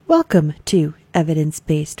Welcome to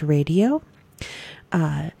Evidence-Based Radio.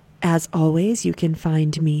 As always, you can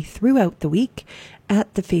find me throughout the week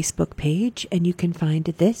at the Facebook page, and you can find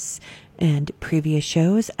this and previous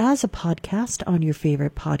shows as a podcast on your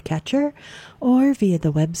favorite podcatcher or via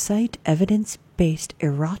the website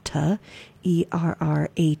evidence-based-errata, ERRATA.com.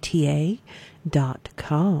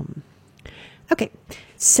 Okay,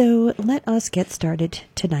 so let us get started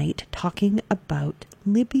tonight talking about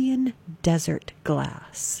Libyan desert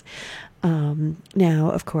glass. Now,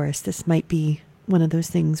 of course, this might be one of those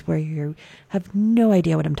things where you have no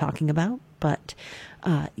idea what I'm talking about, but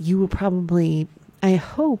you will probably, I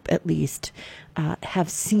hope at least, have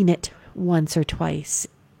seen it once or twice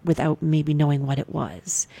without maybe knowing what it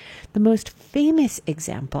was. The most famous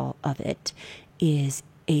example of it is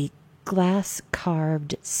a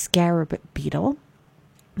glass-carved scarab beetle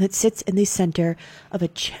that sits in the center of a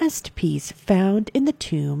chest piece found in the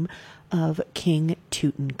tomb of King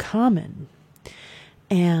Tutankhamun.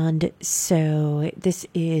 And so this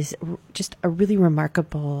is just a really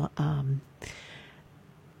remarkable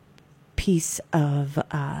piece of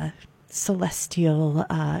celestial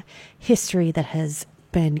history that has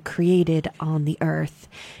been created on the earth.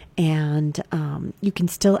 And you can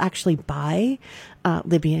still actually buy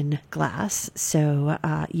Libyan glass, so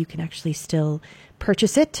you can actually still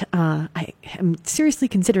purchase it. I am seriously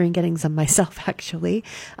considering getting some myself, actually,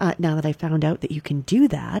 now that I found out that you can do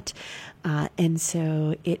that. And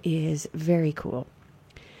so it is very cool.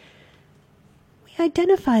 We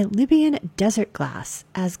identify Libyan desert glass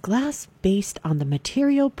as glass based on the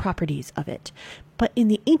material properties of it. But in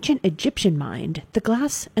the ancient Egyptian mind, the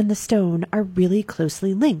glass and the stone are really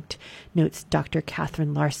closely linked, notes Dr.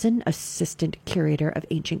 Catherine Larson, Assistant Curator of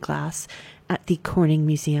Ancient Glass at the Corning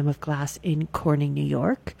Museum of Glass in Corning, New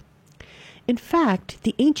York. In fact,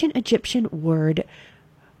 the ancient Egyptian word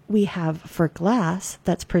we have for glass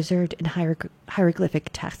that's preserved in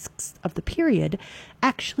hieroglyphic texts of the period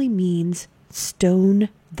actually means stone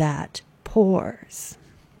that pours.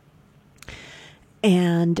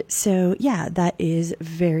 And so, yeah, that is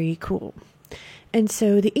very cool. And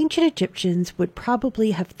so the ancient Egyptians would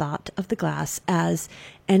probably have thought of the glass as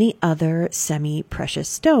any other semi-precious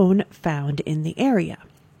stone found in the area.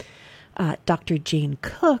 Dr. Jane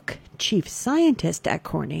Cook, chief scientist at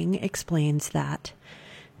Corning, explains that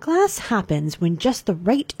glass happens when just the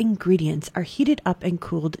right ingredients are heated up and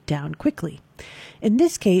cooled down quickly. In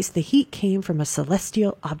this case, the heat came from a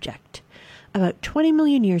celestial object. About 20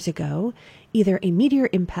 million years ago, either a meteor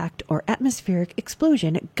impact or atmospheric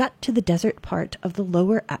explosion got to the desert part of the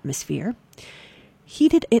lower atmosphere,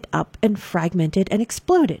 heated it up and fragmented and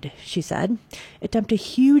exploded, she said. It dumped a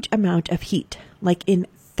huge amount of heat, like in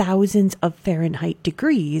thousands of Fahrenheit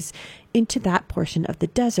degrees, into that portion of the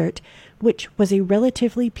desert, which was a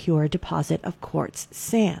relatively pure deposit of quartz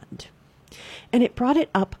sand. And it brought it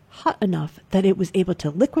up hot enough that it was able to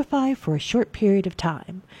liquefy for a short period of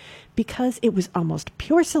time. Because it was almost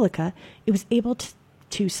pure silica, it was able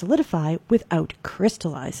to solidify without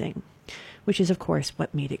crystallizing, which is, of course,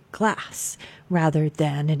 what made it glass, rather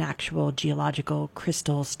than an actual geological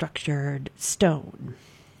crystal-structured stone.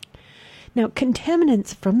 Now,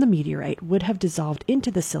 contaminants from the meteorite would have dissolved into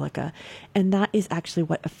the silica, and that is actually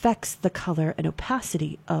what affects the color and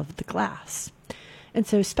opacity of the glass. And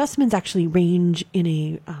so specimens actually range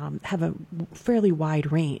have a fairly wide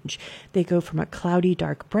range. They go from a cloudy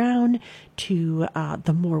dark brown to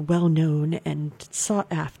the more well-known and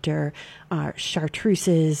sought-after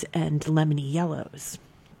chartreuses and lemony yellows.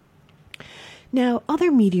 Now, other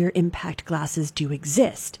meteor impact glasses do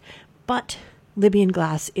exist, but Libyan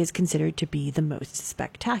glass is considered to be the most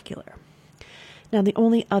spectacular. Now, the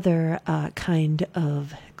only other kind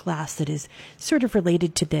of glass that is sort of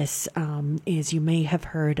related to this is, you may have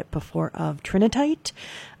heard before of trinitite.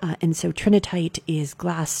 And so trinitite is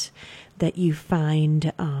glass that you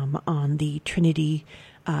find on the Trinity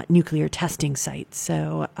nuclear testing site.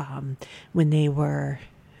 So when they were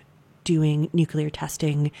doing nuclear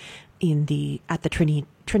testing at the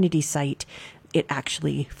Trinity site, it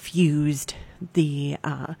actually fused the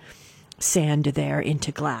sand there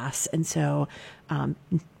into glass. And so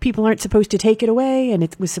people aren't supposed to take it away, and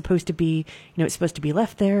it was supposed to be, it's supposed to be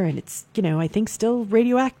left there, and it's, I think still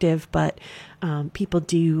radioactive, but people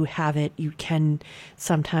do have it. You can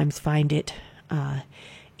sometimes find it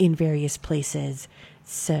in various places.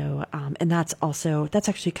 So, and that's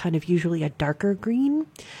actually kind of usually a darker green.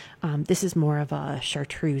 This is more of a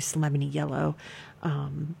chartreuse, lemony yellow.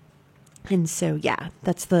 And so, yeah,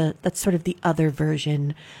 that's sort of the other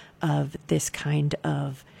version of this kind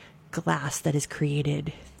of glass that is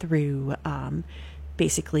created through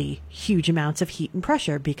basically huge amounts of heat and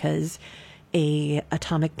pressure, because a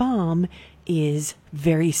atomic bomb is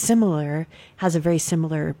very similar, has a very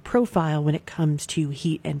similar profile when it comes to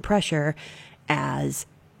heat and pressure as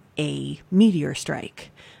a meteor strike,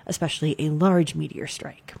 especially a large meteor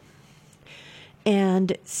strike.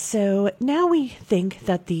 And so now we think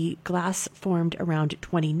that the glass formed around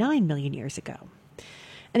 29 million years ago.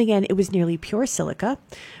 And again, it was nearly pure silica,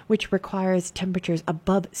 which requires temperatures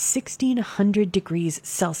above 1600 degrees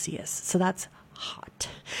Celsius. So that's hot.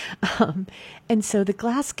 And so the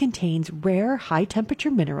glass contains rare high temperature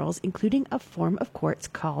minerals, including a form of quartz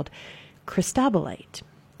called cristobalite.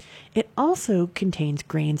 It also contains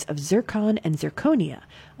grains of zircon and zirconia,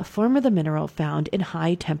 a form of the mineral found in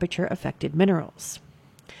high temperature affected minerals.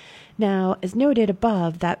 Now, as noted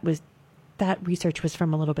above, that research was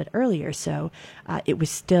from a little bit earlier, so it was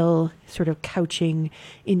still sort of couching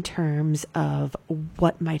in terms of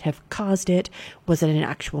what might have caused it. Was it an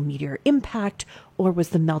actual meteor impact, or was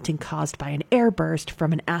the melting caused by an airburst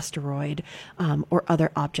from an asteroid or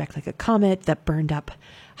other object like a comet that burned up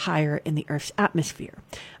higher in the Earth's atmosphere?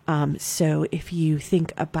 So if you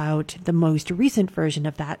think about the most recent version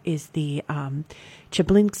of that is the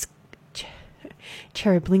Cheryblinska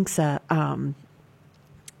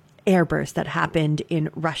airburst that happened in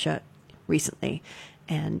Russia recently.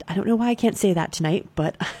 And I don't know why I can't say that tonight,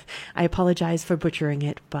 but I apologize for butchering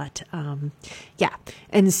it. But yeah,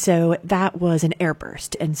 and so that was an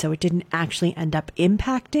airburst. And so it didn't actually end up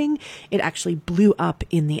impacting. It actually blew up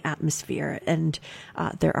in the atmosphere. And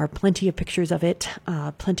there are plenty of pictures of it,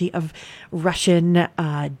 plenty of Russian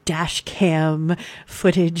dash cam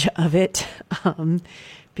footage of it.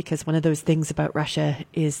 Because one of those things about Russia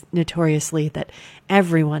is notoriously that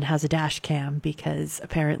everyone has a dash cam, because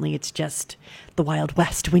apparently it's just the Wild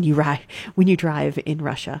West when you drive in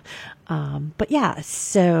Russia. But yeah,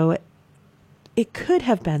 so it could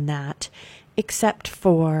have been that, except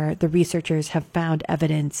for the researchers have found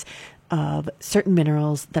evidence of certain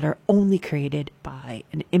minerals that are only created by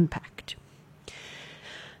an impact.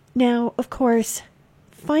 Now, of course,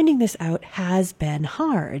 finding this out has been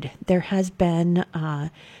hard. There has been,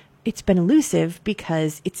 it's been elusive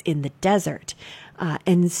because it's in the desert.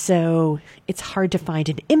 And so it's hard to find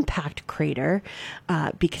an impact crater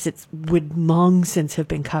because it would long since have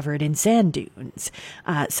been covered in sand dunes.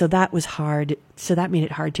 So that was hard. So that made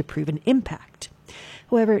it hard to prove an impact.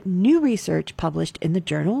 However, new research published in the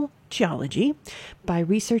journal Geology by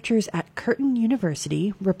researchers at Curtin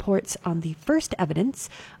University reports on the first evidence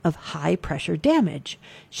of high pressure damage,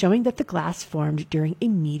 showing that the glass formed during a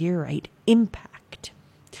meteorite impact.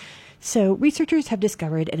 So researchers have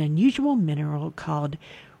discovered an unusual mineral called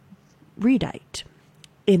rhyolite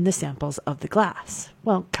in the samples of the glass.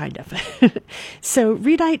 Well, kind of. So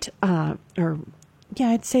rhyolite, I'd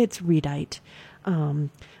say it's rhyolite,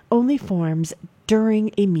 only forms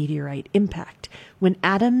during a meteorite impact, when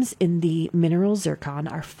atoms in the mineral zircon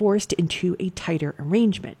are forced into a tighter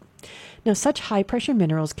arrangement. Now, such high-pressure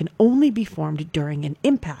minerals can only be formed during an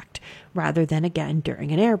impact, rather than, again,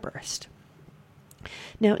 during an airburst.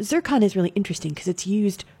 Now, zircon is really interesting because it's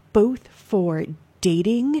used both for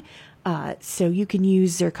dating, so you can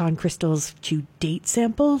use zircon crystals to date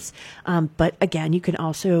samples, but again, you can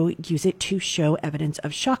also use it to show evidence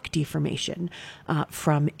of shock deformation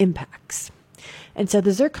from impacts. And so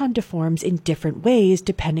the zircon deforms in different ways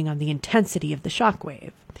depending on the intensity of the shock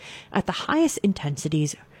wave. At the highest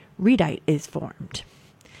intensities, rhyolite is formed.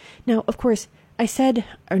 Now, of course, I said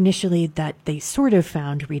initially that they sort of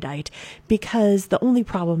found rhyolite because the only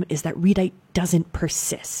problem is that rhyolite doesn't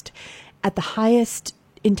persist. At the highest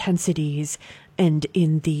intensities and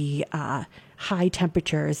in the high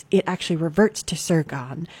temperatures, it actually reverts to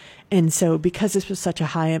zircon. And so because this was such a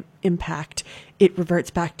high impact, it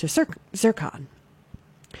reverts back to zircon.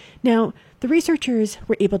 Now, the researchers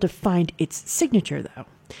were able to find its signature, though.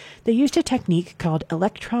 They used a technique called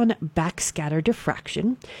electron backscatter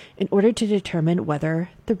diffraction in order to determine whether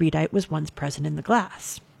the rhyolite was once present in the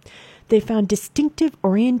glass. They found distinctive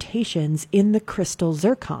orientations in the crystal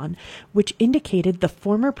zircon, which indicated the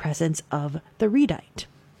former presence of the rhyolite.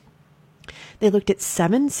 They looked at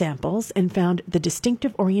 7 samples and found the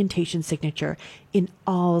distinctive orientation signature in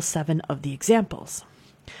all 7 of the examples.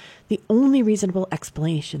 The only reasonable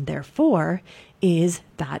explanation, therefore, is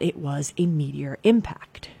that it was a meteor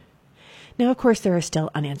impact. Now, of course, there are still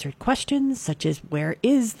unanswered questions, such as where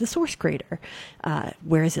is the source crater?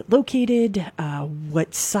 Where is it located?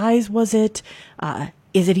 What size was it?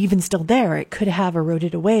 Is it even still there? It could have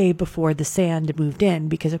eroded away before the sand moved in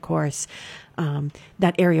because, of course,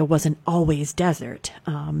 that area wasn't always desert.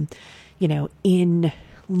 In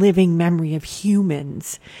living memory of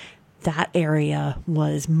humans, that area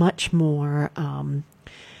was much more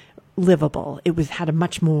livable. It had a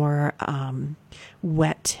much more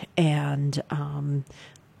wet and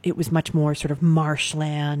it was much more sort of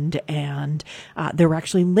marshland, and there were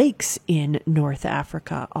actually lakes in North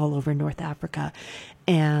Africa, all over North Africa.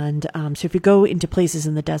 And so if you go into places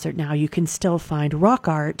in the desert now, you can still find rock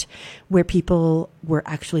art where people were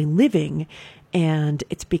actually living. And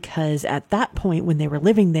it's because at that point, when they were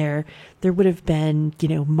living there, there would have been,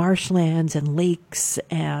 marshlands and lakes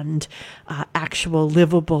and actual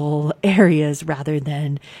livable areas rather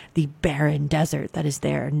than the barren desert that is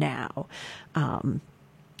there now.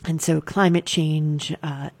 And so climate change,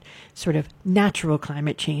 sort of natural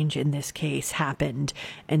climate change in this case, happened.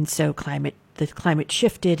 And so the climate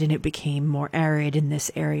shifted and it became more arid in this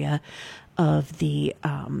area of the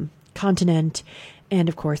continent. And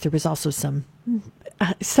of course, there was also some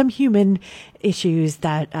human issues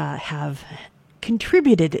that have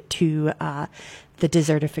contributed to the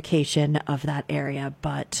desertification of that area.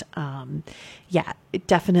 But it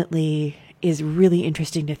definitely is really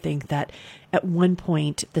interesting to think that at one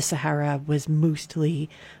point the Sahara was mostly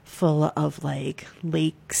full of like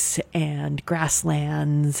lakes and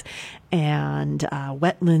grasslands and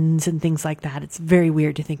wetlands and things like that. It's very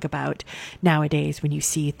weird to think about nowadays when you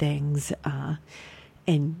see things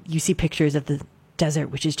and you see pictures of the desert,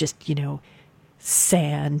 which is just,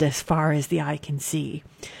 sand as far as the eye can see.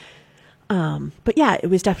 But yeah, it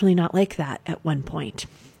was definitely not like that at one point.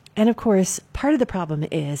 And of course, part of the problem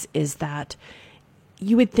is that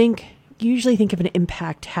you usually think of an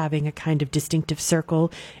impact having a kind of distinctive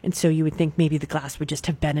circle. And so you would think maybe the glass would just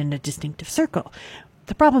have been in a distinctive circle.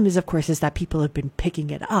 The problem is, of course, is that people have been picking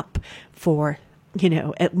it up for,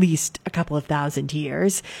 at least a couple of thousand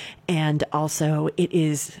years. And also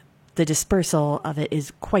the dispersal of it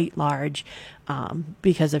is quite large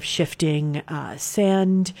because of shifting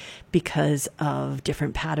sand, because of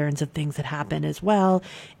different patterns of things that happen as well.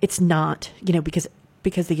 It's not,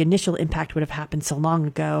 because the initial impact would have happened so long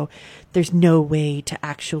ago, there's no way to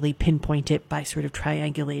actually pinpoint it by sort of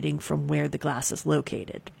triangulating from where the glass is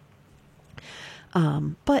located.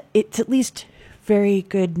 But it's at least very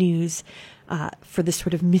good news for this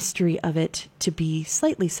sort of mystery of it to be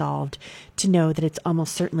slightly solved, to know that it's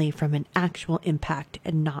almost certainly from an actual impact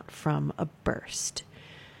and not from a burst.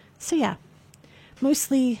 So yeah,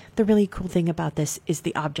 mostly the really cool thing about this is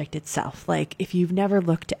the object itself. Like if you've never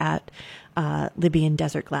looked at Libyan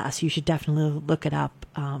desert glass, you should definitely look it up.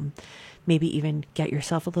 Maybe even get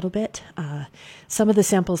yourself a little bit. Some of the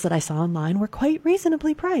samples that I saw online were quite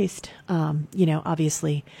reasonably priced.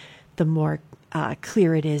 Obviously the more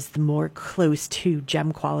clear it is, the more close to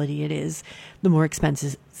gem quality it is, the more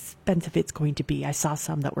expensive it's going to be. I saw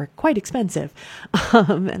some that were quite expensive,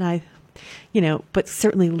 and but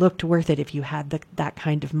certainly looked worth it if you had that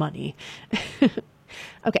kind of money.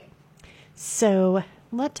 Okay, so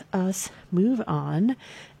let us move on,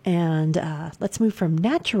 and let's move from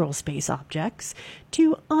natural space objects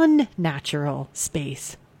to unnatural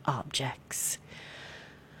space objects.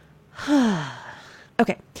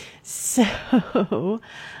 Okay, so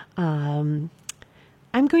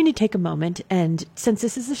I'm going to take a moment, and since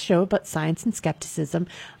this is a show about science and skepticism,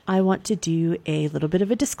 I want to do a little bit of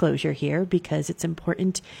a disclosure here, because it's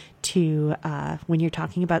important to, when you're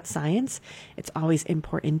talking about science, it's always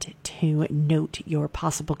important to note your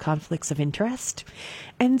possible conflicts of interest.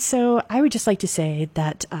 And so I would just like to say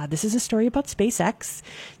that this is a story about SpaceX.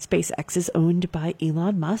 SpaceX is owned by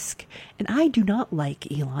Elon Musk, and I do not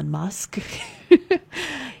like Elon Musk.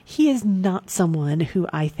 He is not someone who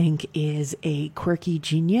I think is a quirky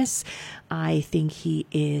genius. I think he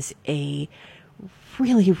is a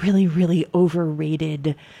really, really, really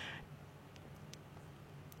overrated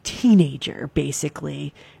teenager,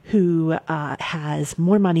 basically, who has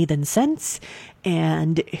more money than sense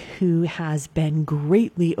and who has been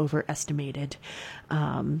greatly overestimated.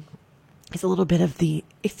 He's a little bit of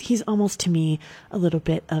he's almost to me a little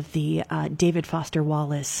bit of the David Foster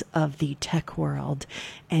Wallace of the tech world.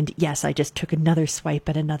 And yes, I just took another swipe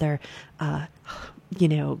at another,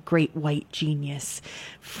 great white genius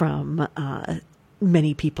from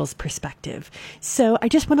many people's perspective. So I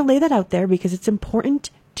just want to lay that out there because it's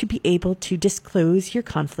important to be able to disclose your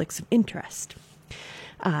conflicts of interest.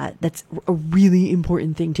 That's a really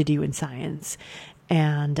important thing to do in science.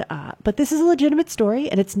 And, but this is a legitimate story,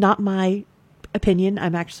 and it's not my opinion.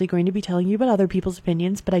 I'm actually going to be telling you about other people's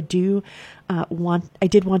opinions, but I did want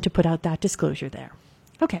to put out that disclosure there.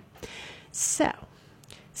 Okay. So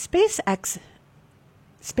SpaceX's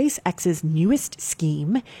newest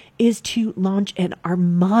scheme is to launch an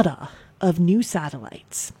armada of new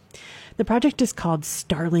satellites. The project is called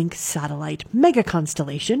Starlink Satellite Mega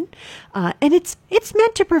Constellation, and it's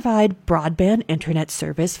meant to provide broadband internet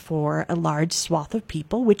service for a large swath of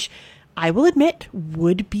people, which I will admit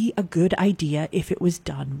would be a good idea if it was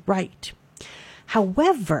done right.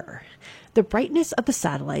 However, the brightness of the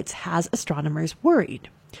satellites has astronomers worried.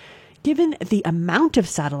 Given the amount of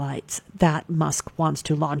satellites that Musk wants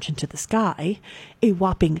to launch into the sky, a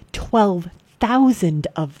whopping 12,000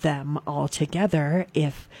 of them altogether,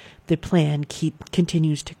 if the plan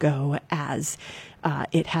continues to go as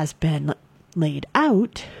it has been laid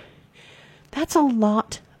out, that's a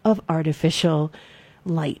lot of artificial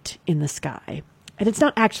light in the sky. And it's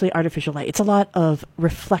not actually artificial light. It's a lot of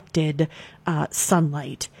reflected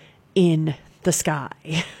sunlight in the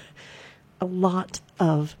sky. A lot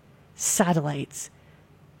of satellites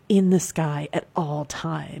in the sky at all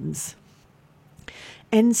times.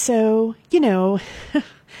 And so,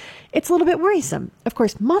 it's a little bit worrisome. Of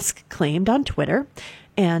course, Musk claimed on Twitter,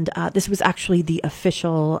 and this was actually the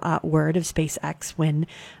official word of SpaceX when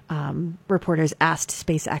reporters asked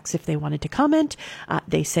SpaceX if they wanted to comment.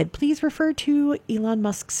 They said, please refer to Elon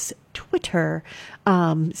Musk's Twitter.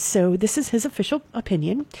 So this is his official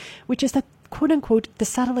opinion, which is that, quote unquote, the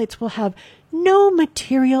satellites will have no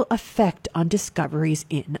material effect on discoveries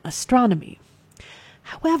in astronomy.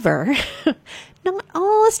 However, not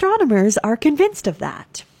all astronomers are convinced of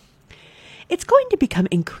that. It's going to become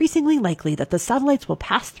increasingly likely that the satellites will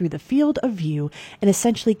pass through the field of view and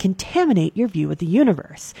essentially contaminate your view of the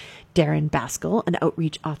universe. Darren Baskell, an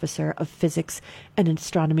outreach officer of physics and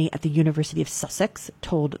astronomy at the University of Sussex,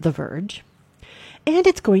 told The Verge. And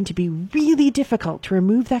it's going to be really difficult to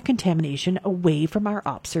remove that contamination away from our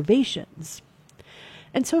observations.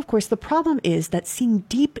 And so, of course, the problem is that seeing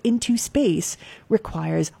deep into space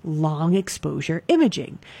requires long exposure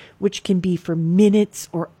imaging, which can be for minutes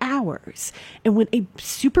or hours. And when a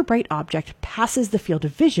super bright object passes the field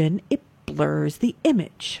of vision, it blurs the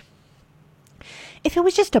image. If it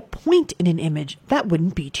was just a point in an image, that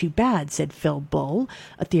wouldn't be too bad, said Phil Bull,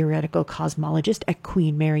 a theoretical cosmologist at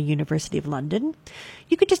Queen Mary University of London.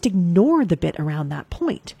 You could just ignore the bit around that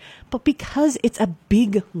point. But because it's a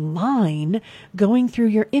big line going through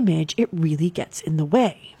your image, it really gets in the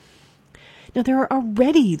way. Now, there are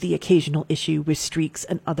already the occasional issue with streaks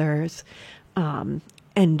and others, and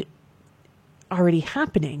already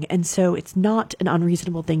happening. And so it's not an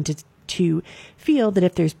unreasonable thing to feel that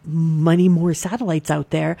if there's many more satellites out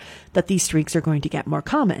there, that these streaks are going to get more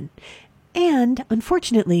common. And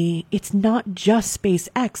unfortunately, it's not just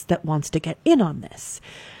SpaceX that wants to get in on this.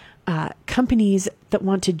 Companies that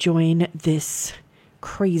want to join this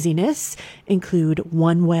craziness include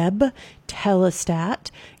OneWeb,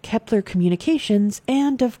 Telesat, Kepler Communications,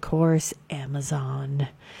 and of course, Amazon.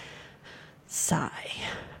 Sigh.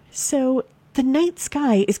 So the night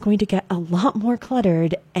sky is going to get a lot more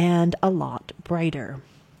cluttered and a lot brighter.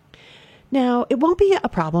 Now, it won't be a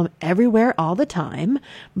problem everywhere all the time,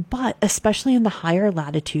 but especially in the higher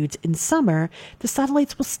latitudes in summer, the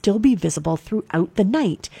satellites will still be visible throughout the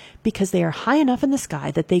night because they are high enough in the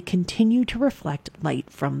sky that they continue to reflect light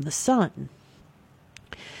from the sun.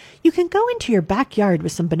 You can go into your backyard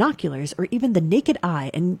with some binoculars or even the naked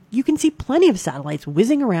eye, and you can see plenty of satellites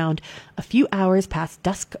whizzing around a few hours past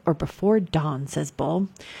dusk or before dawn, says Bull.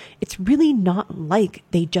 It's really not like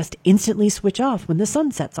they just instantly switch off when the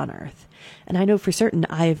sun sets on Earth. And I know for certain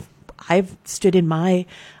I've stood in my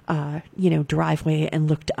driveway and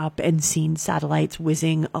looked up and seen satellites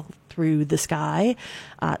whizzing through the sky.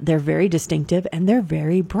 They're very distinctive and they're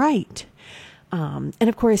very bright. And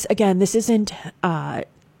of course, again, this isn't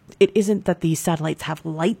it isn't that these satellites have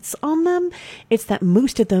lights on them. It's that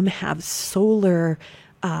most of them have solar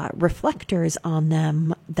reflectors on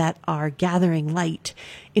them that are gathering light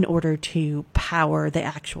in order to power the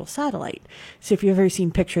actual satellite. So if you've ever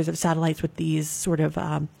seen pictures of satellites with these sort of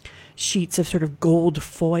sheets of sort of gold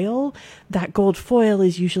foil, that gold foil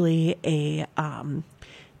is usually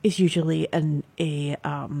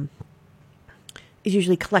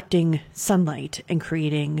collecting sunlight and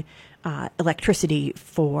creating electricity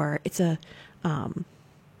for,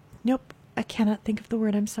 I cannot think of the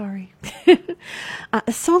word, I'm sorry.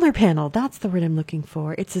 A solar panel, that's the word I'm looking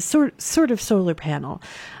for. It's a sort of solar panel.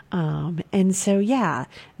 And so, yeah,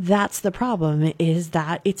 that's the problem, is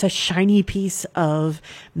that it's a shiny piece of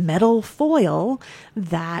metal foil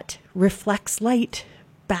that reflects light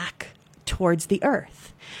back towards the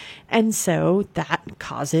Earth. And so that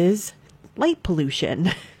causes light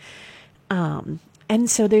pollution. And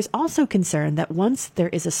so there's also concern that once there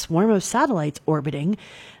is a swarm of satellites orbiting,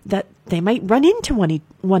 that they might run into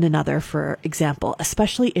one another, for example,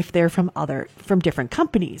 especially if they're from different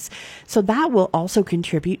companies. So that will also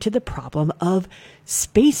contribute to the problem of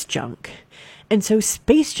space junk. And so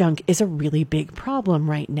space junk is a really big problem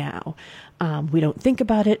right now. We don't think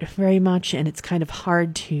about it very much, and it's kind of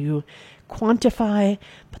hard to quantify,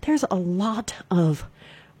 but there's a lot of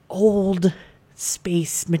old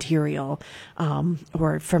space material,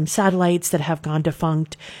 or from satellites that have gone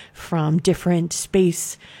defunct, from different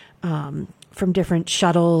from different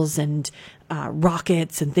shuttles and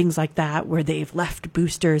rockets and things like that, where they've left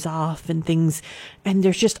boosters off and things, and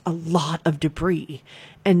there's just a lot of debris.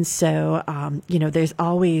 And so, there's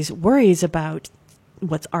always worries about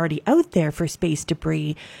what's already out there for space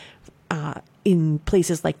debris in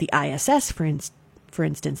places like the ISS, for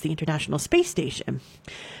instance, the International Space Station.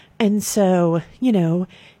 And so,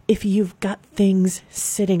 if you've got things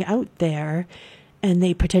sitting out there and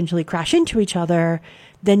they potentially crash into each other,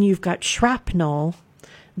 then you've got shrapnel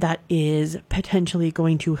that is potentially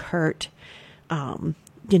going to hurt,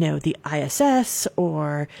 the ISS,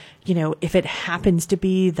 or, if it happens to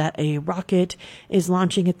be that a rocket is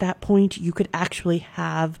launching at that point, you could actually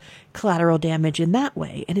have collateral damage in that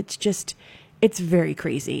way. And it's very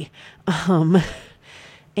crazy.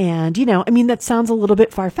 And, that sounds a little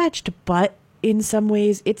bit far-fetched, but in some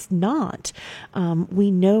ways it's not.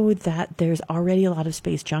 We know that there's already a lot of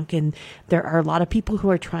space junk, and there are a lot of people who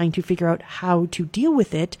are trying to figure out how to deal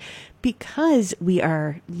with it, because we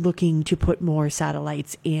are looking to put more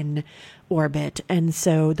satellites in orbit. And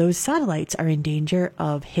so those satellites are in danger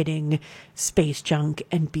of hitting space junk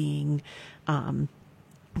and being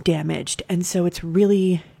damaged. And so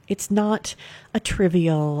it's not a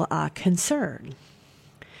trivial concern.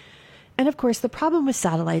 And of course, the problem with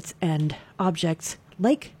satellites and objects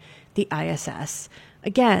like the ISS,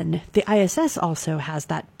 again, the ISS also has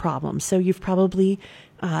that problem. So you've probably,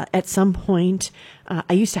 at some point,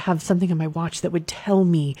 I used to have something on my watch that would tell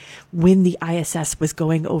me when the ISS was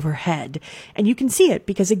going overhead. And you can see it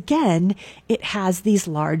because, again, it has these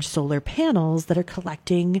large solar panels that are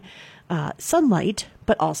collecting sunlight,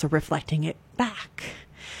 but also reflecting it back.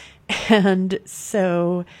 And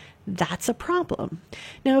so that's a problem.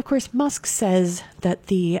 Now, of course, Musk says that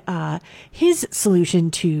his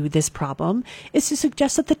solution to this problem is to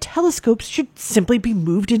suggest that the telescopes should simply be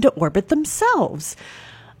moved into orbit themselves.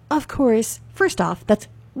 Of course, first off, that's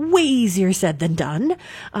way easier said than done.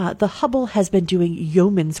 The Hubble has been doing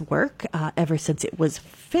yeoman's work ever since it was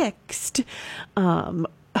fixed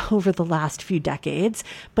over the last few decades,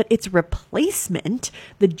 but its replacement,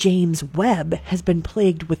 the James Webb, has been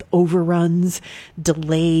plagued with overruns,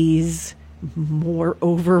 delays, more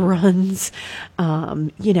overruns.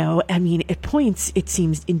 At points it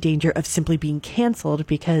seems in danger of simply being canceled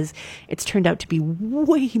because it's turned out to be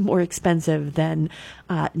way more expensive than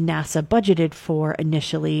NASA budgeted for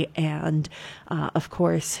initially. And of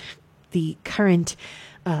course, the current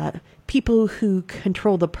people who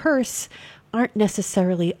control the purse aren't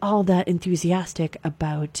necessarily all that enthusiastic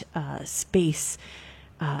about space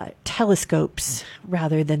telescopes,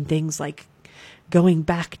 rather than things like going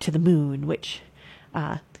back to the moon, which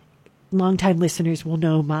longtime listeners will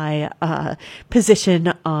know my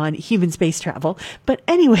position on human space travel. But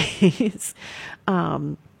anyways,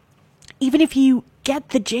 even if you get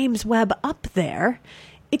the James Webb up there,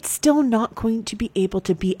 it's still not going to be able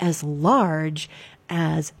to be as large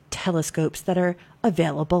as telescopes that are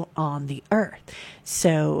available on the Earth.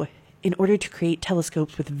 So in order to create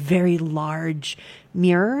telescopes with very large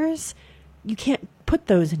mirrors, you can't put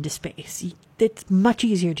those into space. It's much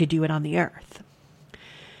easier to do it on the Earth.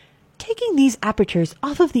 Taking these apertures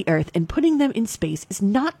off of the Earth and putting them in space is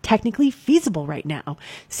not technically feasible right now,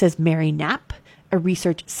 says Mary Knapp, a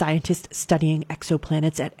research scientist studying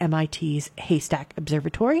exoplanets at MIT's Haystack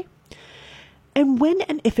Observatory. And when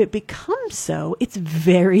and if it becomes so, it's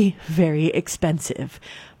very, very expensive.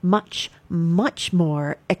 Much, much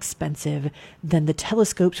more expensive than the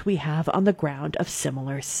telescopes we have on the ground of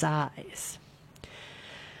similar size.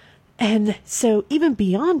 And so even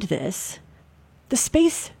beyond this, the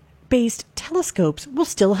space-based telescopes will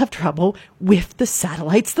still have trouble with the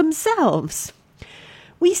satellites themselves.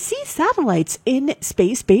 We see satellites in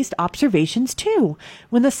space-based observations too,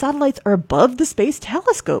 when the satellites are above the space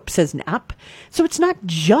telescope, says Knapp. So it's not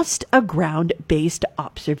just a ground-based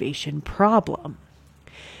observation problem.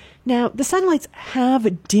 Now, the satellites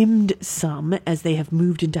have dimmed some as they have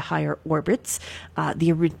moved into higher orbits.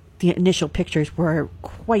 The initial pictures were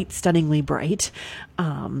quite stunningly bright,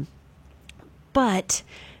 but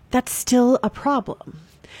that's still a problem.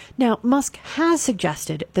 Now, Musk has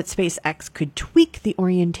suggested that SpaceX could tweak the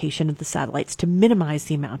orientation of the satellites to minimize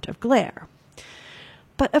the amount of glare.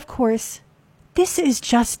 But of course, this is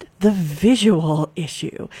just the visual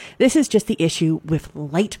issue. This is just the issue with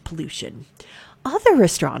light pollution. Other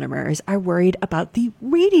astronomers are worried about the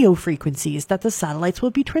radio frequencies that the satellites will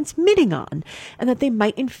be transmitting on, and that they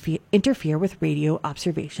might interfere with radio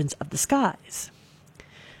observations of the skies.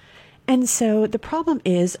 And so the problem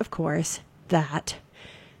is, of course, that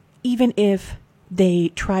even if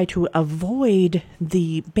they try to avoid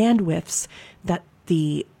the bandwidths that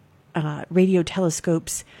the radio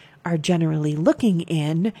telescopes are generally looking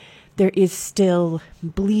in, there is still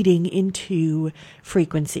bleeding into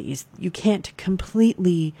frequencies. You can't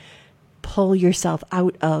completely pull yourself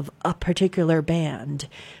out of a particular band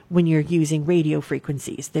when you're using radio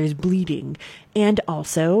frequencies. There's bleeding. And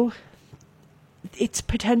also, it's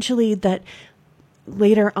potentially that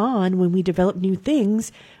later on, when we develop new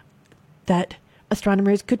things, that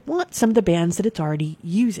astronomers could want some of the bands that it's already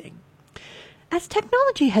using. As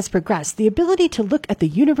technology has progressed, the ability to look at the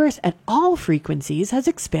universe at all frequencies has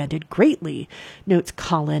expanded greatly, notes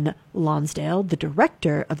Colin Lonsdale, the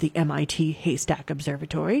director of the MIT Haystack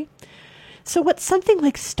Observatory. So what something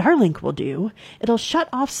like Starlink will do, it'll shut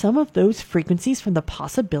off some of those frequencies from the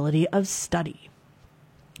possibility of study.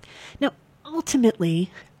 Now,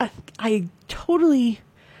 ultimately, I totally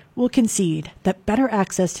will concede that better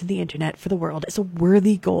access to the internet for the world is a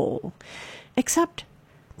worthy goal. Except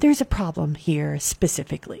there's a problem here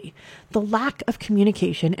specifically: the lack of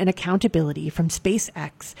communication and accountability from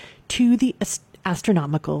SpaceX to the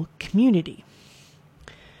astronomical community.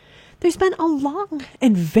 There's been a long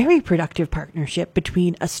and very productive partnership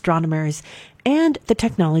between astronomers and the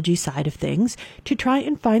technology side of things to try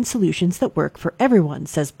and find solutions that work for everyone,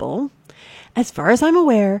 says Bull. As far as I'm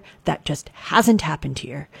aware, that just hasn't happened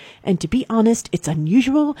here. And to be honest, it's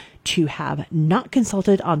unusual to have not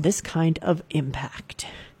consulted on this kind of impact.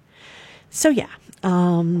 So yeah,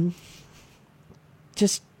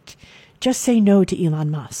 just say no to Elon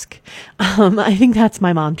Musk. I think that's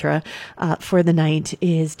my mantra for the night,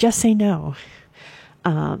 is just say no.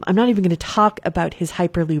 I'm not even going to talk about his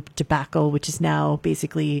Hyperloop debacle, which is now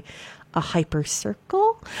basically a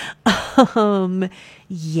hypercircle.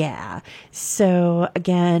 Yeah. So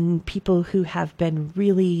again, people who have been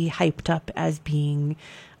really hyped up as being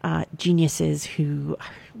geniuses who,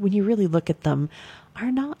 when you really look at them,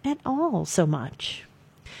 are not at all so much.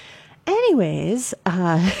 Anyways,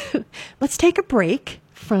 let's take a break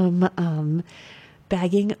from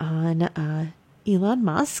bagging on Elon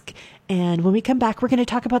Musk. And when we come back, we're going to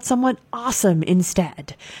talk about someone awesome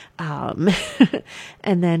instead. And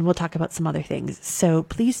then we'll talk about some other things. So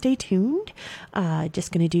please stay tuned.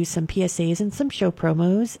 Just going to do some PSAs and some show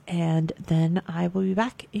promos. And then I will be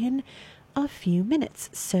back in a few minutes.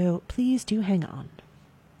 So please do hang on.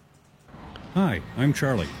 Hi, I'm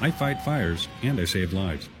Charlie. I fight fires and I save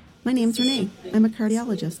lives. My name's Renee. I'm a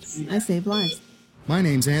cardiologist. I save lives. My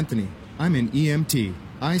name's Anthony. I'm an EMT.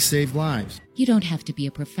 I save lives. You don't have to be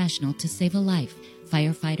a professional to save a life.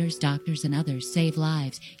 Firefighters, doctors, and others save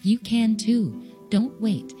lives. You can too. Don't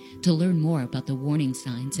wait. To learn more about the warning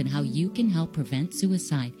signs and how you can help prevent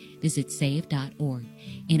suicide, visit save.org.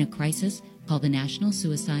 In a crisis, call the National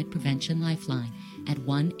Suicide Prevention Lifeline at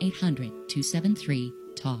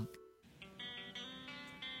 1-800-273-TALK.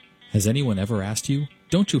 Has anyone ever asked you,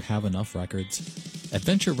 don't you have enough records?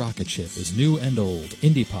 Adventure Rocket Ship is new and old,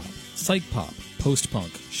 indie pop, psych pop, post-punk,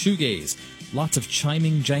 shoegaze, lots of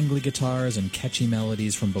chiming, jangly guitars and catchy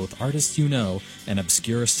melodies from both artists you know and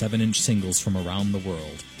obscure 7-inch singles from around the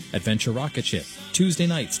world. Adventure Rocket Ship, Tuesday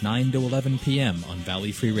nights 9 to 11 p.m. on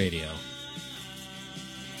Valley Free Radio.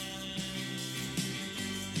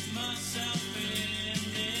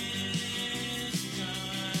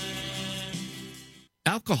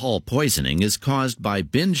 Alcohol poisoning is caused by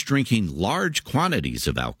binge drinking large quantities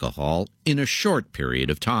of alcohol in a short period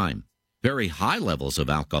of time. Very high levels of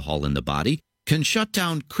alcohol in the body can shut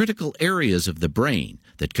down critical areas of the brain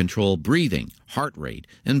that control breathing, heart rate,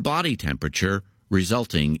 and body temperature,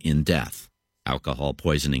 resulting in death. Alcohol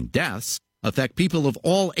poisoning deaths affect people of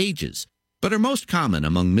all ages, but are most common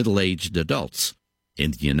among middle-aged adults.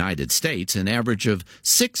 In the United States, an average of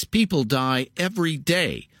 6 people die every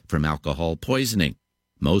day from alcohol poisoning.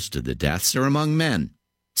 Most of the deaths are among men.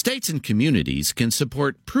 States and communities can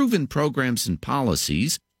support proven programs and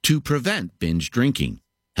policies to prevent binge drinking.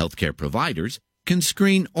 Healthcare providers can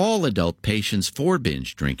screen all adult patients for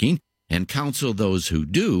binge drinking and counsel those who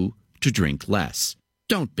do to drink less.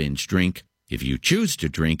 Don't binge drink. If you choose to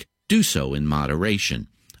drink, do so in moderation.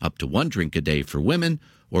 Up to 1 drink a day for women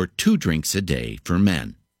or 2 drinks a day for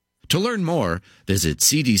men. To learn more, visit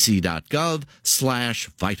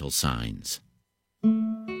cdc.gov/vital signs.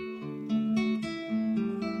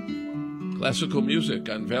 Classical music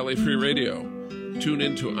on Valley Free Radio. Tune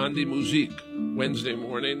in to Andi Musique Wednesday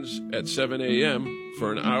mornings at 7 a.m.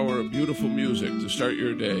 for an hour of beautiful music to start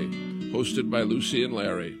your day. Hosted by Lucy and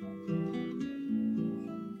Larry.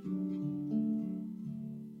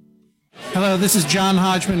 Hello, this is John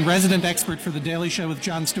Hodgman, resident expert for The Daily Show with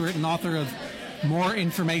Jon Stewart and author of More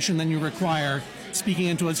Information Than You Require, speaking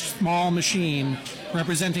into a small machine,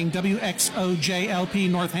 representing WXOJLP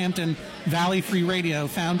Northampton Valley Free Radio,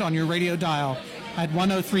 found on your radio dial at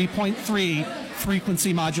 103.3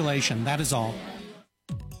 frequency modulation. That is all.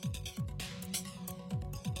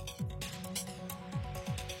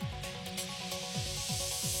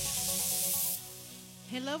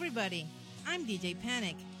 Hello, everybody. I'm DJ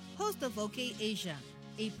Panic, host of OK Asia,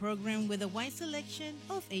 a program with a wide selection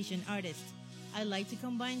of Asian artists. I like to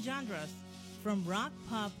combine genres from rock,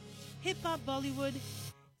 pop, hip-hop, Bollywood,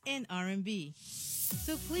 and R&B.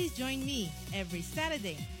 So please join me every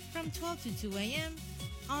Saturday from 12 to 2 a.m.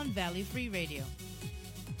 on Valley Free Radio.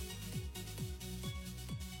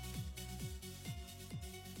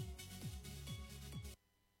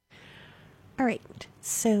 All right,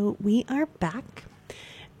 so we are back,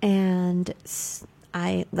 and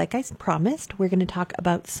like I promised, we're going to talk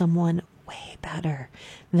about someone way better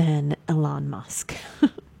than Elon Musk.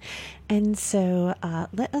 And so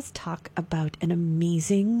let us talk about an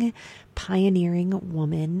amazing, pioneering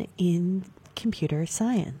woman in computer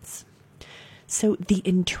science. So the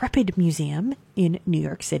Intrepid Museum in New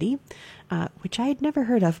York City, which I had never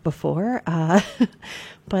heard of before,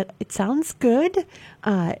 but it sounds good.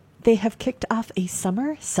 They have kicked off a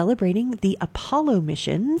summer celebrating the Apollo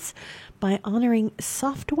missions by honoring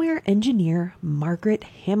software engineer Margaret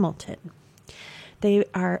Hamilton. They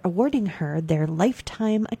are awarding her their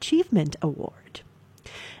Lifetime Achievement Award.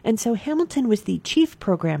 And so Hamilton was the chief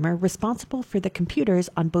programmer responsible for the computers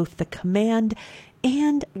on both the command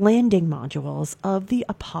and landing modules of the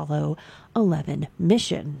Apollo 11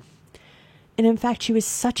 mission. And in fact, she was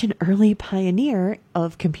such an early pioneer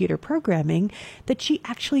of computer programming that she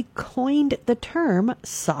actually coined the term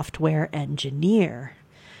software engineer.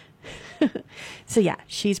 So yeah,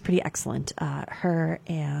 she's pretty excellent. Her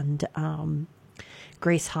and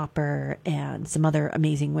Grace Hopper and some other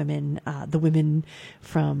amazing women, the women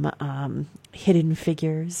from Hidden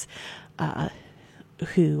Figures,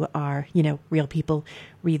 who are, real people.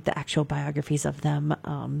 Read the actual biographies of them.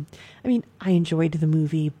 I mean, I enjoyed the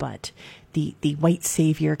movie, but the white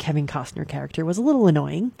savior Kevin Costner character was a little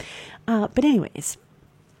annoying. But anyways,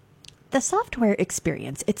 the software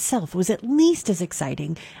experience itself was at least as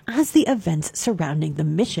exciting as the events surrounding the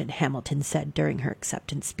mission, Hamilton said during her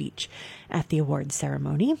acceptance speech at the awards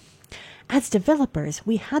ceremony. As developers,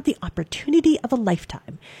 we had the opportunity of a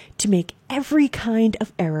lifetime to make every kind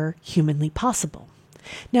of error humanly possible.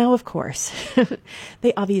 Now, of course,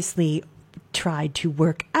 they obviously tried to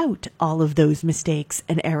work out all of those mistakes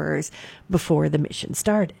and errors before the mission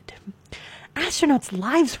started. Astronauts'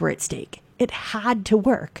 lives were at stake. It had to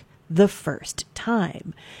work the first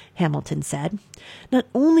time, Hamilton said. Not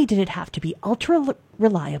only did it have to be ultra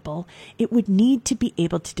reliable, it would need to be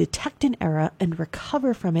able to detect an error and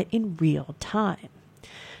recover from it in real time.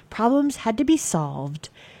 Problems had to be solved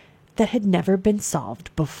that had never been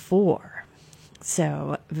solved before.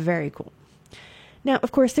 So, very cool. Now,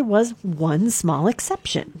 of course, there was one small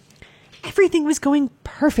exception. Everything was going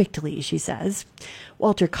perfectly, she says.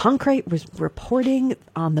 Walter Cronkite was reporting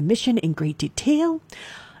on the mission in great detail.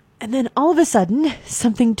 And then all of a sudden,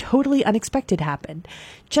 something totally unexpected happened.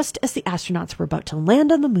 Just as the astronauts were about to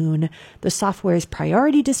land on the moon, the software's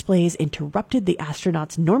priority displays interrupted the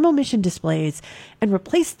astronauts' normal mission displays and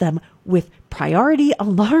replaced them with priority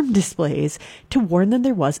alarm displays to warn them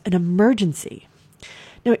there was an emergency.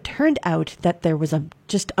 Now, it turned out that there was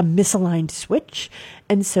just a misaligned switch,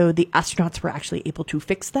 and so the astronauts were actually able to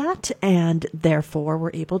fix that, and therefore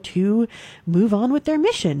were able to move on with their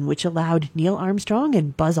mission, which allowed Neil Armstrong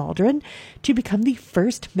and Buzz Aldrin to become the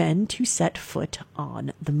first men to set foot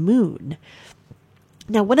on the moon.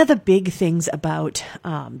 Now, one of the big things about,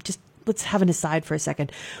 let's have an aside for a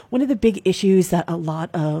second. One of the big issues that a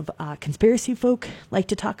lot of conspiracy folk like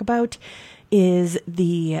to talk about is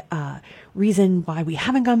the reason why we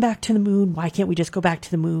haven't gone back to the moon. Why can't we just go back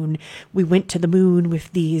to the moon? We went to the moon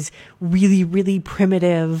with these really, really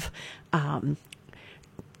primitive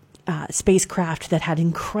spacecraft that had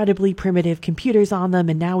incredibly primitive computers on them,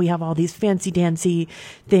 and now we have all these fancy-dancy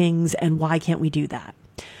things, and why can't we do that?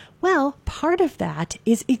 Well, part of that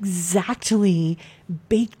is exactly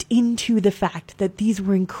baked into the fact that these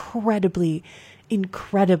were incredibly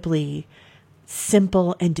incredibly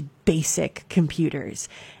simple and basic computers.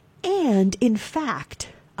 And in fact,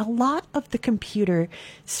 a lot of the computer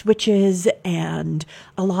switches and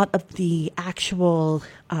a lot of the actual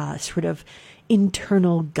sort of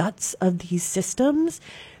internal guts of these systems,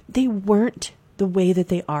 they weren't the way that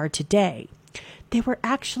they are today. They were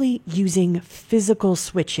actually using physical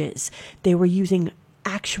switches. They were using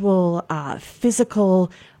actual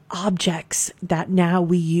physical objects that now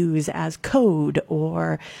we use as code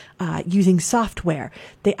or using software.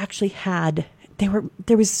 They actually had,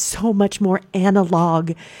 there was so much more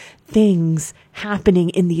analog things happening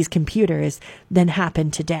in these computers than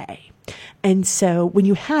happen today. And so when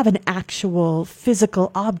you have an actual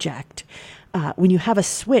physical object, when you have a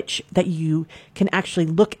switch that you can actually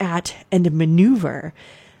look at and maneuver,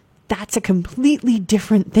 that's a completely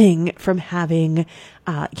different thing from having,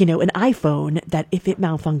 an iPhone that if it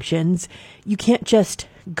malfunctions, you can't just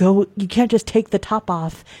take the top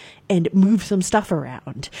off and move some stuff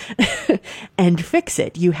around and fix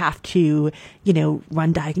it. You have to,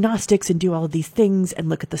 run diagnostics and do all of these things and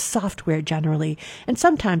look at the software generally. And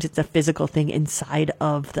sometimes it's a physical thing inside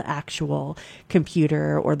of the actual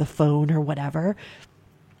computer or the phone or whatever.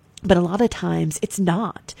 But a lot of times it's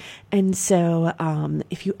not. And so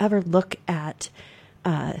if you ever look at,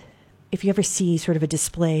 if you ever see sort of a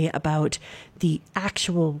display about the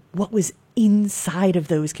actual, what was inside of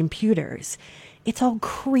those computers, it's all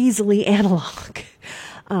crazily analog.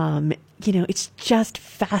 It's just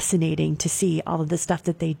fascinating to see all of the stuff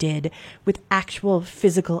that they did with actual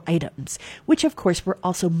physical items, which of course were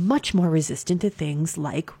also much more resistant to things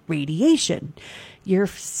like radiation. Your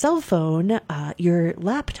cell phone, your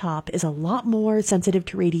laptop is a lot more sensitive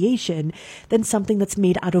to radiation than something that's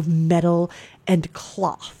made out of metal and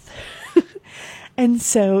cloth. And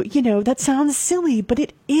so, that sounds silly, but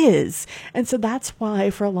it is. And so that's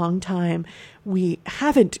why for a long time we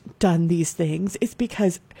haven't done these things. It's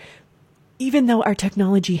because even though our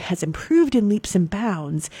technology has improved in leaps and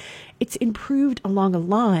bounds, it's improved along a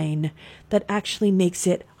line that actually makes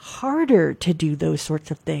it harder to do those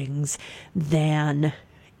sorts of things than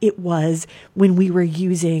it was when we were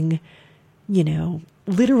using,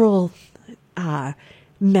 literal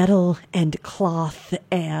metal and cloth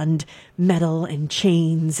and metal and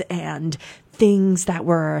chains and things that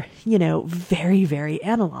were, very, very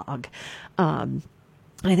analog.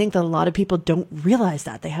 I think that a lot of people don't realize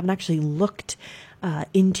that. They haven't actually looked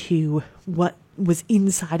into what was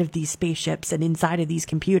inside of these spaceships and inside of these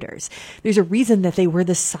computers. There's a reason that they were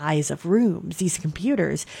the size of rooms, these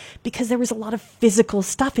computers, because there was a lot of physical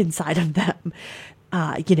stuff inside of them.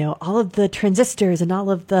 All of the transistors and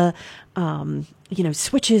all of the,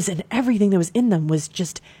 switches and everything that was in them was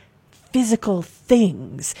just physical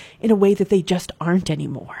things in a way that they just aren't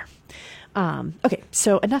anymore. Okay,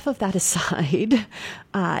 so enough of that aside.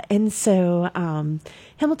 Hamilton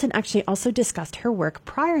actually also discussed her work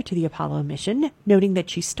prior to the Apollo mission, noting that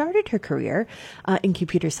she started her career in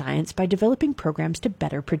computer science by developing programs to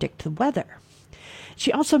better predict the weather.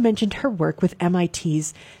 She also mentioned her work with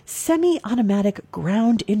MIT's Semi-Automatic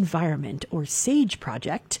Ground Environment, or SAGE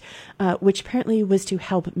project, which apparently was to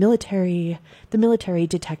help the military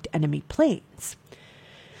detect enemy planes.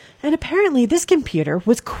 And apparently this computer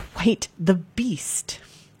was quite the beast.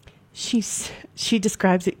 She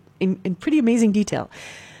describes it in pretty amazing detail.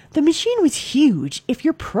 The machine was huge. If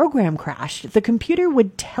your program crashed, the computer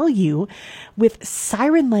would tell you with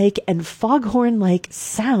siren-like and foghorn-like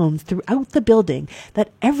sounds throughout the building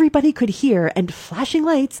that everybody could hear and flashing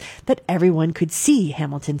lights that everyone could see,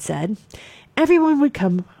 Hamilton said. Everyone would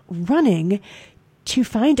come running to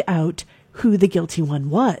find out who the guilty one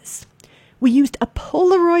was. We used a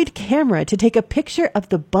Polaroid camera to take a picture of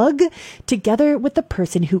the bug together with the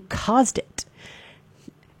person who caused it.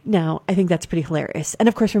 Now, I think that's pretty hilarious. And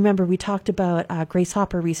of course, remember, we talked about Grace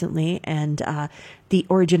Hopper recently and the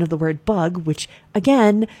origin of the word bug, which,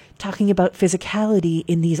 again, talking about physicality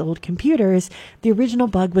in these old computers, the original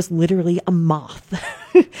bug was literally a moth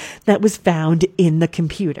that was found in the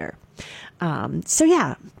computer. So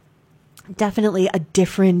yeah, definitely a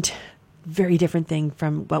very different thing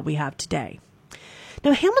from what we have today.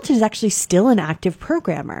 Now, Hamilton is actually still an active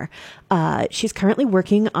programmer. She's currently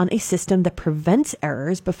working on a system that prevents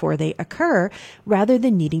errors before they occur rather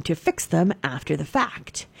than needing to fix them after the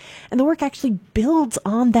fact. And the work actually builds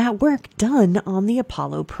on that work done on the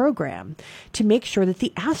Apollo program to make sure that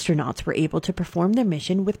the astronauts were able to perform their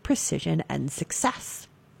mission with precision and success.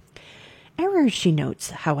 Errors, she notes,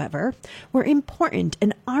 however, were important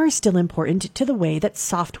and are still important to the way that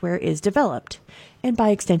software is developed. And by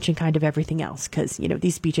extension, kind of everything else, because,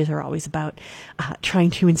 these speeches are always about trying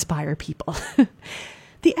to inspire people.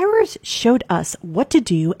 The errors showed us what to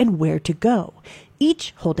do and where to go,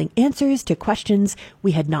 each holding answers to questions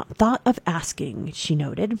we had not thought of asking, she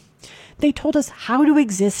noted. They told us how to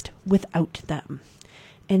exist without them.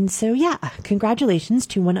 And so, yeah, congratulations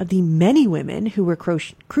to one of the many women who were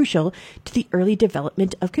crucial to the early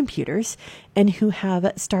development of computers and who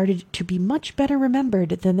have started to be much better remembered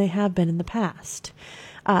than they have been in the past.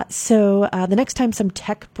 So the next time some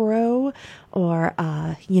tech bro or,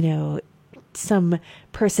 some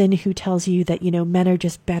person who tells you that, men are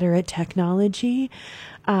just better at technology,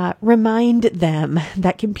 remind them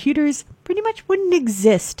that computers pretty much wouldn't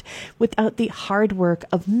exist without the hard work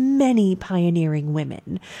of many pioneering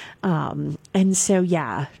women. And so,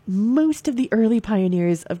 yeah, most of the early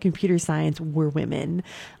pioneers of computer science were women,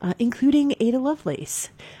 including Ada Lovelace,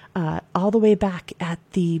 all the way back at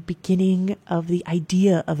the beginning of the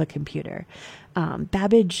idea of a computer.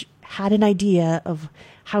 Babbage had an idea of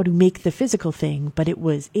how to make the physical thing, but it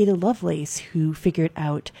was Ada Lovelace who figured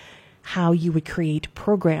out how you would create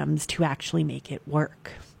programs to actually make it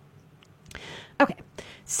work. Okay,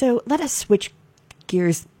 so let us switch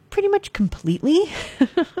gears pretty much completely.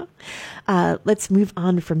 Let's move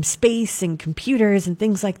on from space and computers and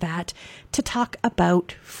things like that to talk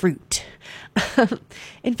about fruit.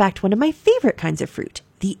 In fact, one of my favorite kinds of fruit,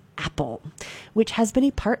 the apple, which has been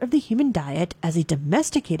a part of the human diet as a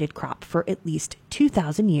domesticated crop for at least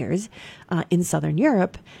 2,000 years in southern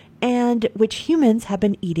Europe, and which humans have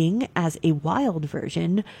been eating as a wild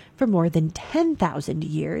version for more than 10,000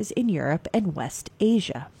 years in Europe and West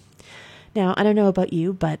Asia. Now, I don't know about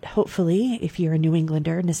you, but hopefully if you're a New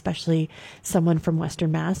Englander, and especially someone from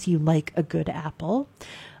Western Mass, you like a good apple.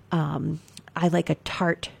 I like a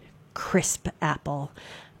tart, crisp apple.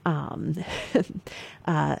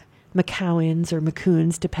 McCowans or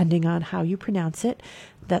McCoons, depending on how you pronounce it.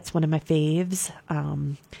 That's one of my faves.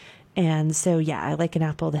 And so, yeah, I like an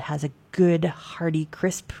apple that has a good, hearty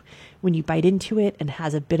crisp when you bite into it and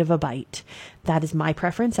has a bit of a bite. That is my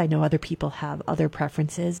preference. I know other people have other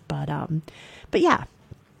preferences, but yeah.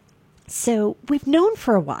 So we've known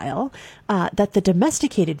for a while that the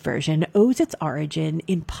domesticated version owes its origin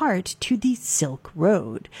in part to the Silk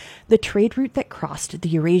Road, the trade route that crossed the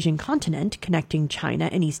Eurasian continent, connecting China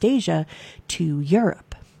and East Asia to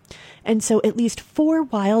Europe. And so at least 4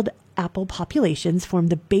 wild apple populations form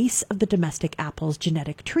the base of the domestic apple's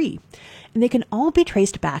genetic tree, and they can all be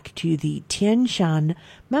traced back to the Tian Shan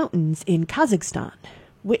Mountains in Kazakhstan,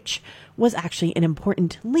 which was actually an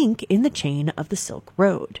important link in the chain of the Silk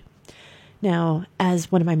Road. Now,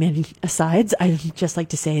 as one of my many asides, I'd just like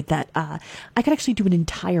to say that I could actually do an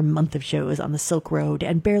entire month of shows on the Silk Road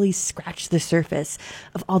and barely scratch the surface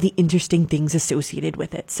of all the interesting things associated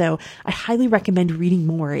with it. So I highly recommend reading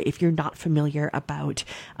more if you're not familiar about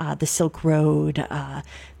the Silk Road,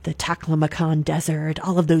 the Taklamakan Desert,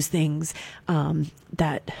 all of those things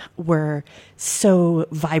that were so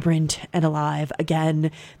vibrant and alive. Again,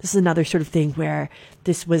 this is another sort of thing where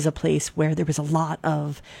this was a place where there was a lot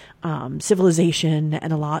of civilization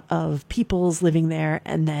and a lot of peoples living there,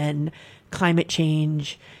 and then climate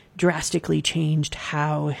change drastically changed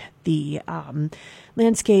how the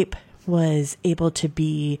landscape was able to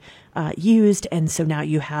be used. And so now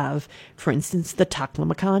you have, for instance, the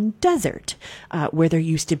Taklamakan Desert, where there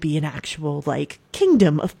used to be an actual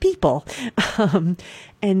kingdom of people.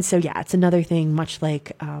 And so, yeah, it's another thing, much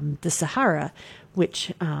like the Sahara,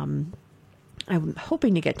 which I'm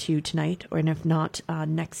hoping to get to tonight, or if not,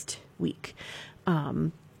 next week.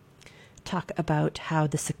 Talk about how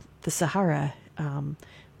the Sahara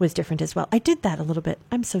was different as well. I did that a little bit.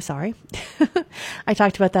 I'm so sorry. I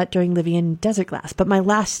talked about that during Libyan Desert Glass, but my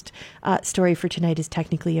last story for tonight is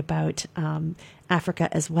technically about Africa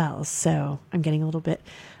as well. So I'm getting a little bit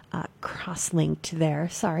cross-linked there.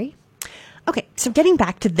 Sorry. Okay, so getting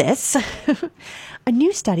back to this, a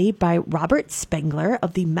new study by Robert Spengler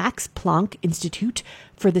of the Max Planck Institute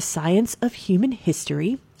for the Science of Human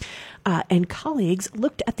History and colleagues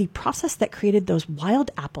looked at the process that created those wild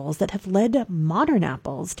apples that have led modern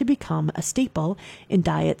apples to become a staple in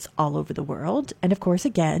diets all over the world. And of course,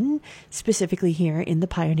 again, specifically here in the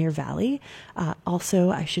Pioneer Valley. Also,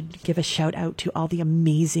 I should give a shout out to all the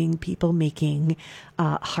amazing people making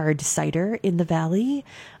hard cider in the valley.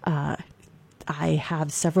 I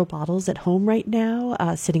have several bottles at home right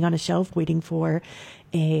now, sitting on a shelf waiting for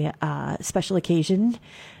a special occasion.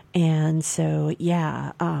 And so,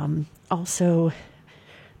 yeah, also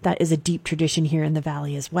that is a deep tradition here in the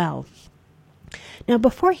valley as well. Now,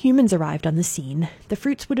 before humans arrived on the scene, the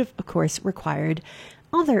fruits would have, of course, required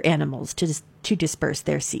other animals to disperse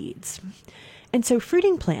their seeds. And so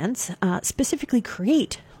fruiting plants specifically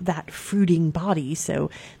create that fruiting body. So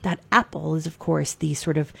that apple is, of course, the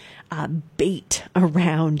sort of bait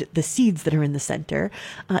around the seeds that are in the center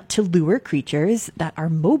to lure creatures that are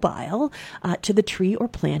mobile to the tree or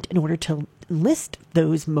plant in order to enlist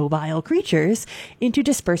those mobile creatures into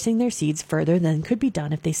dispersing their seeds further than could be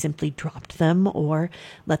done if they simply dropped them or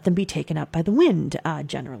let them be taken up by the wind,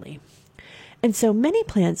 generally. And so many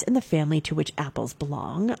plants in the family to which apples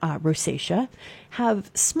belong, Rosaceae,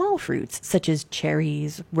 have small fruits such as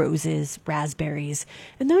cherries, roses, raspberries,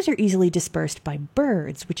 and those are easily dispersed by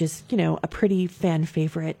birds, which is, a pretty fan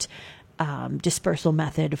favorite dispersal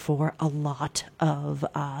method for a lot of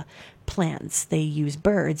plants. They use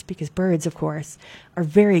birds because birds, of course, are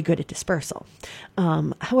very good at dispersal.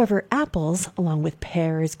 However, apples, along with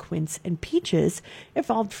pears, quince, and peaches,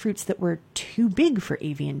 evolved fruits that were too big for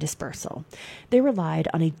avian dispersal. They relied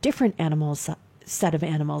on a different set of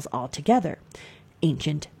animals altogether,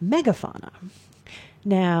 ancient megafauna.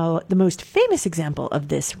 Now, the most famous example of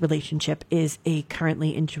this relationship is a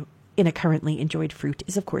currently enjoyed fruit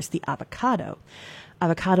is, of course, the avocado.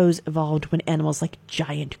 Avocados evolved when animals like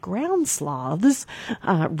giant ground sloths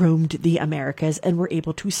roamed the Americas and were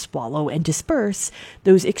able to swallow and disperse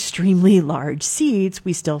those extremely large seeds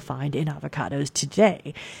we still find in avocados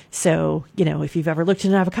today. So, if you've ever looked at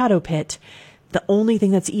an avocado pit, the only thing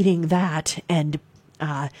that's eating that and,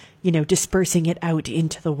 dispersing it out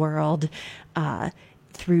into the world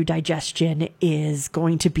through digestion is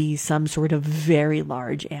going to be some sort of very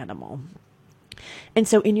large animal. And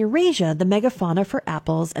so in Eurasia, the megafauna for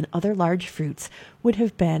apples and other large fruits would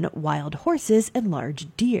have been wild horses and large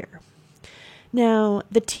deer. Now,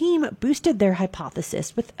 the team boosted their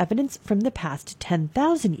hypothesis with evidence from the past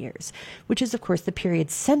 10,000 years, which is, of course, the period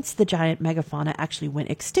since the giant megafauna actually went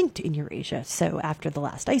extinct in Eurasia. So after the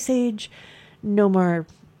last ice age, no more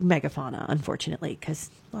megafauna, unfortunately, because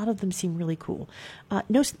a lot of them seem really cool.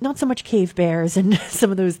 Not so much cave bears and some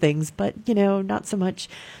of those things, but, not so much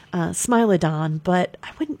Smilodon, but I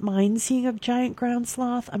wouldn't mind seeing a giant ground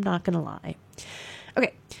sloth. I'm not going to lie.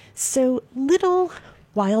 Okay, so little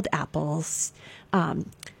wild apple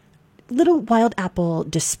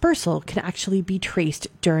dispersal can actually be traced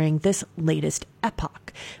during this latest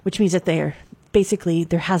epoch, which means that there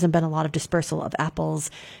hasn't been a lot of dispersal of apples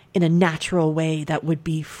in a natural way that would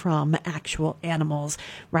be from actual animals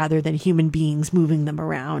rather than human beings moving them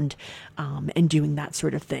around and doing that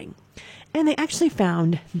sort of thing. And they actually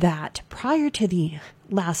found that prior to the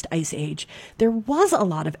last ice age, there was a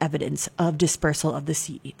lot of evidence of dispersal of the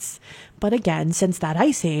seeds. But again, since that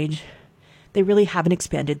ice age, they really haven't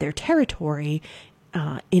expanded their territory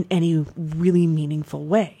in any really meaningful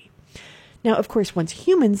way. Now, of course, once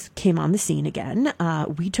humans came on the scene again,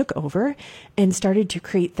 we took over and started to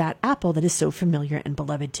create that apple that is so familiar and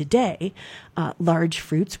beloved today. Large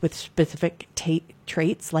fruits with specific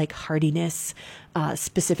traits like hardiness,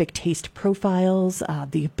 specific taste profiles,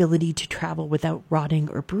 the ability to travel without rotting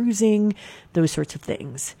or bruising, those sorts of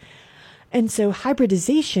things. And so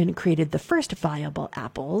hybridization created the first viable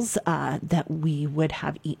apples that we would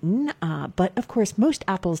have eaten. But of course, most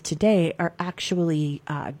apples today are actually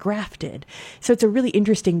grafted. So it's a really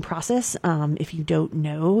interesting process. If you don't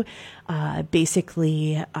know,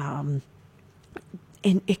 basically, and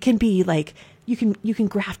it can be like, you can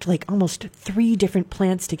graft like almost 3 different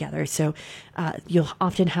plants together. So you'll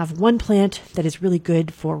often have one plant that is really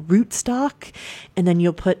good for rootstock, and then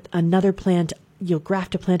you'll put another plant. You'll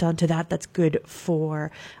graft a plant onto that that's good for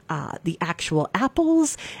the actual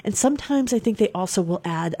apples. And sometimes I think they also will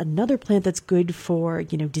add another plant that's good for,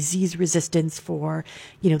 disease resistance for,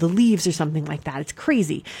 the leaves or something like that. It's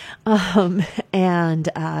crazy. So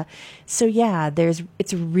yeah,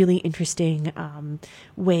 it's a really interesting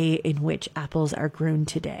way in which apples are grown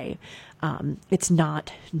today. It's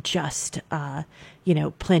not just,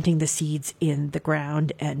 planting the seeds in the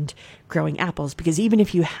ground and growing apples, because even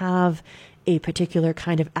if you have a particular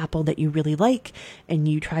kind of apple that you really like and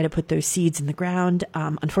you try to put those seeds in the ground,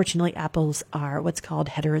 unfortunately, apples are what's called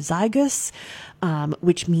heterozygous,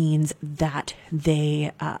 which means that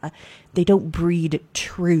they don't breed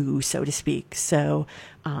true, so to speak. So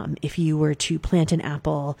if you were to plant an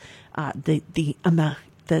apple, the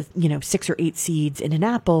 6 or 8 seeds in an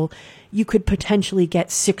apple, you could potentially get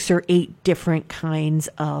 6 or 8 different kinds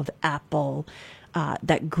of apple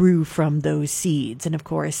that grew from those seeds. And of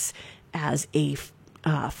course, as a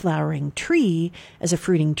flowering tree, as a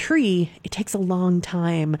fruiting tree, it takes a long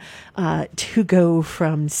time to go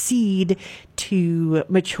from seed to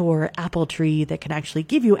mature apple tree that can actually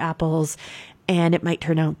give you apples. and it might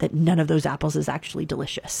turn out that none of those apples is actually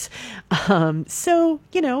delicious. So,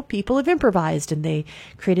 people have improvised, and they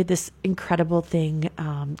created this incredible thing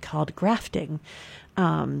called grafting.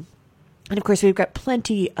 And of course, we've got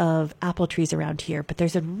plenty of apple trees around here, but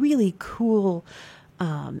there's a really cool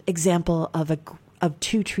example of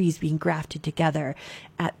two trees being grafted together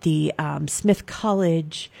at the Smith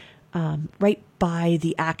College, right by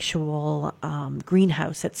the actual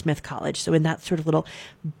greenhouse at Smith College. So in that sort of little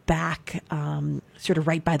back, sort of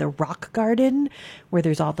right by the rock garden, where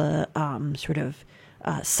there's all the sort of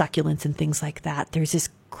succulents and things like that, there's this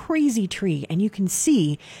crazy tree, and you can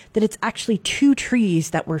see that it's actually two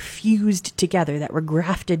trees that were fused together, that were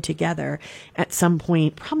grafted together at some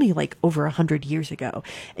point, probably like over 100 years ago.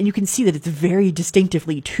 And you can see that it's very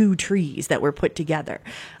distinctively two trees that were put together.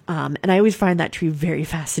 And I always find that tree very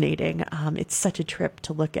fascinating. It's such a trip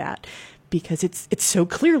to look at because it's so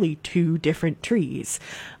clearly two different trees.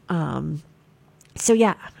 So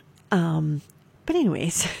yeah. But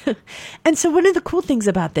anyways, and so one of the cool things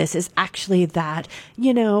about this is actually that,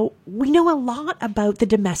 we know a lot about the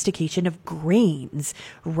domestication of grains,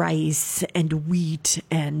 rice and wheat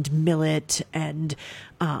and millet and,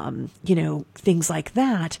 things like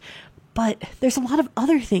that. But there's a lot of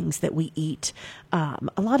other things that we eat,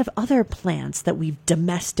 a lot of other plants that we've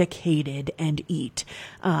domesticated and eat,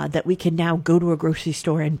 that we can now go to a grocery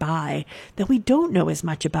store and buy, that we don't know as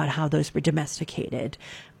much about how those were domesticated.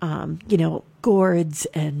 Gourds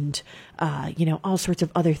and, all sorts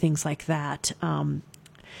of other things like that. And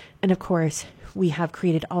of course, we have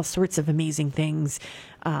created all sorts of amazing things,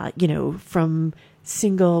 from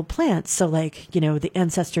single plants. So like, the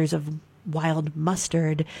ancestors of wild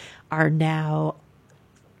mustard are now,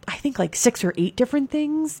 I think, like 6 or 8 different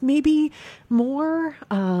things, maybe more.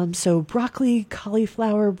 So broccoli,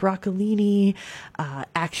 cauliflower, broccolini,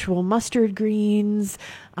 actual mustard greens,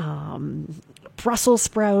 Brussels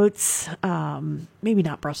sprouts, maybe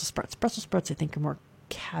not Brussels sprouts. Brussels sprouts, I think, are more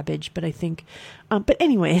cabbage, but I think, but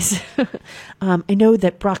anyways, I know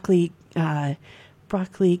that broccoli,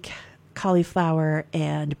 cauliflower,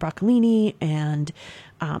 and broccolini and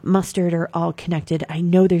mustard are all connected. I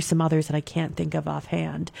know there's some others that I can't think of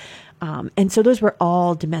offhand. And so those were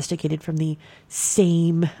all domesticated from the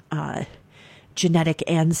same genetic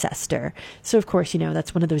ancestor. So of course,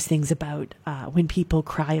 that's one of those things about when people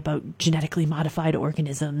cry about genetically modified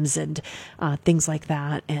organisms and things like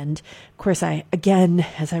that. And of course, I, again,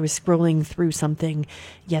 as I was scrolling through something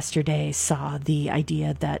yesterday, saw the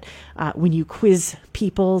idea that when you quiz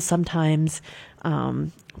people, sometimes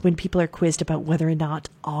when people are quizzed about whether or not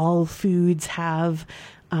all foods have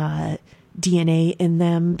DNA in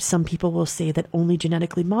them, some people will say that only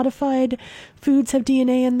genetically modified foods have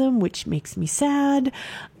DNA in them, which makes me sad.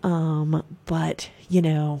 But,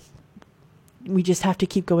 we just have to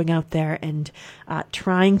keep going out there and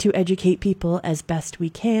trying to educate people as best we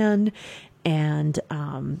can. And,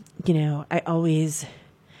 I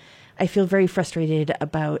feel very frustrated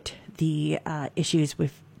about the issues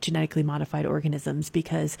with genetically modified organisms,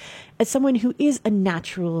 because as someone who is a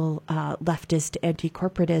natural leftist,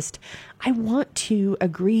 anti-corporatist, I want to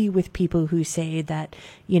agree with people who say that,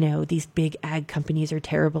 these big ag companies are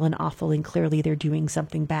terrible and awful and clearly they're doing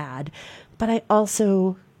something bad. But I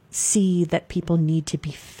also see that people need to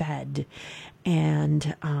be fed.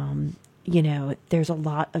 And, there's a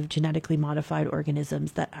lot of genetically modified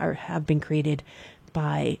organisms that have been created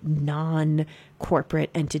by non-corporate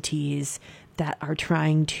entities that are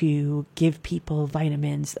trying to give people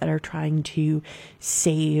vitamins, that are trying to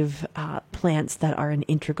save plants that are an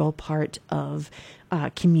integral part of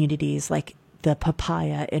communities, like the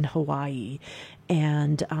papaya in Hawaii.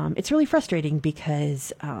 And it's really frustrating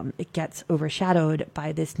because it gets overshadowed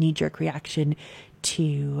by this knee-jerk reaction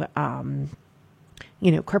to,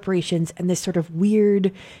 corporations and this sort of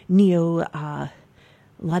weird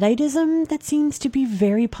Ludditism that seems to be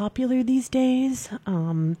very popular these days.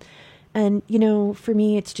 And, for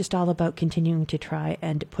me, it's just all about continuing to try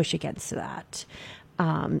and push against that.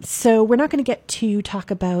 So we're not going to get to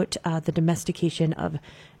talk about the domestication of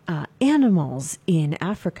animals in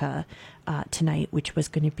Africa tonight, which was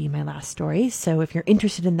going to be my last story. So if you're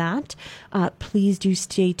interested in that, please do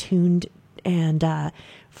stay tuned and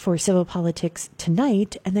for Civil Politics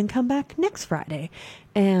tonight, and then come back next Friday.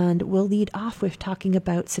 And we'll lead off with talking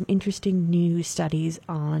about some interesting new studies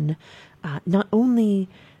on not only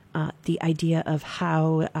the idea of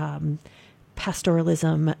how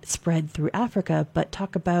pastoralism spread through Africa, but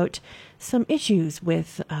talk about some issues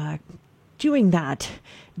with doing that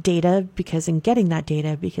data, because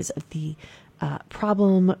of the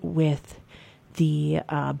problem with the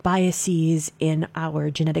biases in our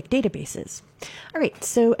genetic databases. All right,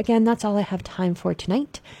 so again, that's all I have time for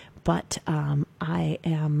tonight, but I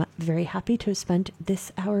am very happy to have spent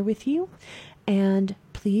this hour with you, and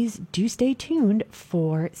please do stay tuned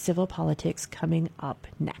for Civil Politics coming up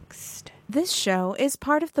next. This show is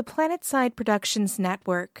part of the PlanetSide Productions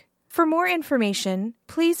Network. For more information,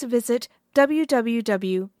 please visit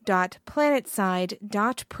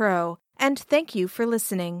www.planetside.pro, and thank you for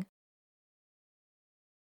listening.